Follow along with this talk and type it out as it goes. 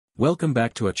Welcome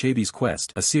back to Achebe's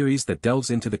Quest, a series that delves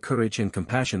into the courage and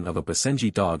compassion of a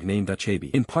Basenji dog named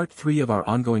Achebe. In part 3 of our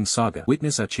ongoing saga,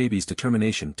 witness Achebe's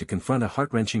determination to confront a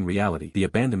heart-wrenching reality, the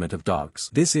abandonment of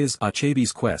dogs. This is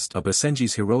Achebe's Quest, a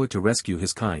Basenji's heroic to rescue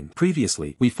his kind.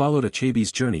 Previously, we followed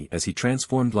Achebe's journey as he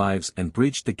transformed lives and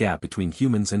bridged the gap between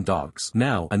humans and dogs.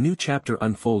 Now, a new chapter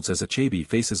unfolds as Achebe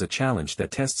faces a challenge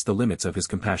that tests the limits of his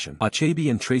compassion.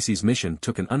 Achebe and Tracy's mission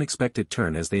took an unexpected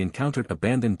turn as they encountered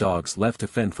abandoned dogs left to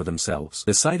fend for themselves.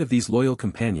 The sight of these loyal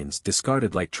companions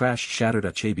discarded like trash shattered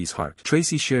Achebe's heart.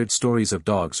 Tracy shared stories of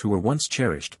dogs who were once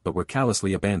cherished but were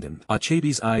callously abandoned.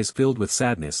 Achebe's eyes filled with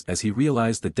sadness as he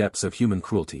realized the depths of human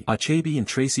cruelty. Achebe and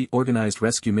Tracy organized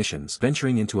rescue missions,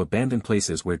 venturing into abandoned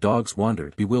places where dogs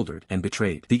wandered, bewildered, and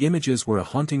betrayed. The images were a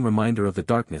haunting reminder of the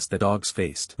darkness that dogs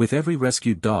faced. With every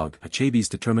rescued dog, Achebe's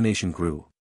determination grew.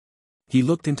 He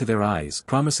looked into their eyes,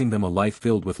 promising them a life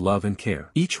filled with love and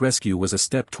care. Each rescue was a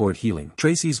step toward healing.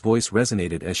 Tracy's voice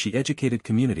resonated as she educated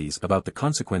communities about the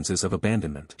consequences of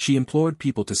abandonment. She implored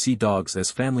people to see dogs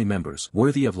as family members,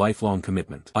 worthy of lifelong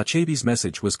commitment. Achebe's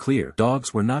message was clear: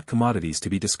 dogs were not commodities to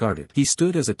be discarded. He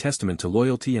stood as a testament to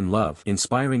loyalty and love,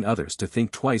 inspiring others to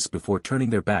think twice before turning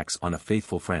their backs on a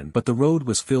faithful friend. But the road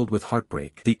was filled with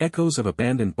heartbreak. The echoes of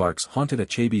abandoned barks haunted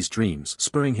Achebe's dreams,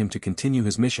 spurring him to continue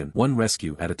his mission, one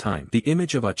rescue at a time. The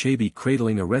image of Achebe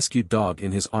cradling a rescued dog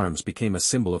in his arms became a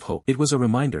symbol of hope. It was a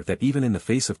reminder that even in the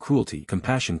face of cruelty,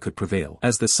 compassion could prevail.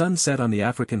 As the sun set on the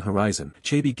African horizon,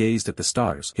 Achebe gazed at the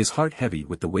stars, his heart heavy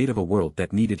with the weight of a world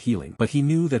that needed healing. But he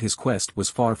knew that his quest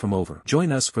was far from over.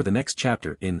 Join us for the next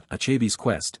chapter in Achebe's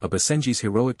Quest, a Basenji's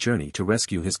heroic journey to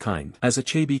rescue his kind. As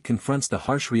Achebe confronts the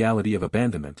harsh reality of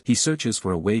abandonment, he searches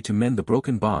for a way to mend the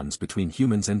broken bonds between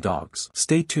humans and dogs.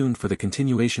 Stay tuned for the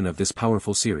continuation of this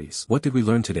powerful series. What did we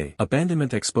learn today?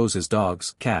 Abandonment exposes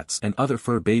dogs, cats, and other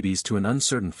fur babies to an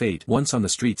uncertain fate. Once on the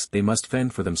streets, they must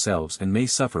fend for themselves and may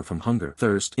suffer from hunger,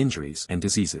 thirst, injuries, and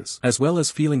diseases, as well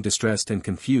as feeling distressed and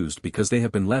confused because they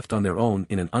have been left on their own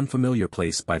in an unfamiliar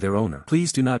place by their owner.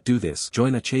 Please do not do this.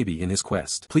 Join Achebe in his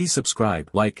quest. Please subscribe,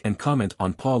 like, and comment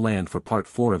on Paw Land for part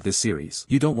 4 of this series.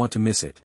 You don't want to miss it.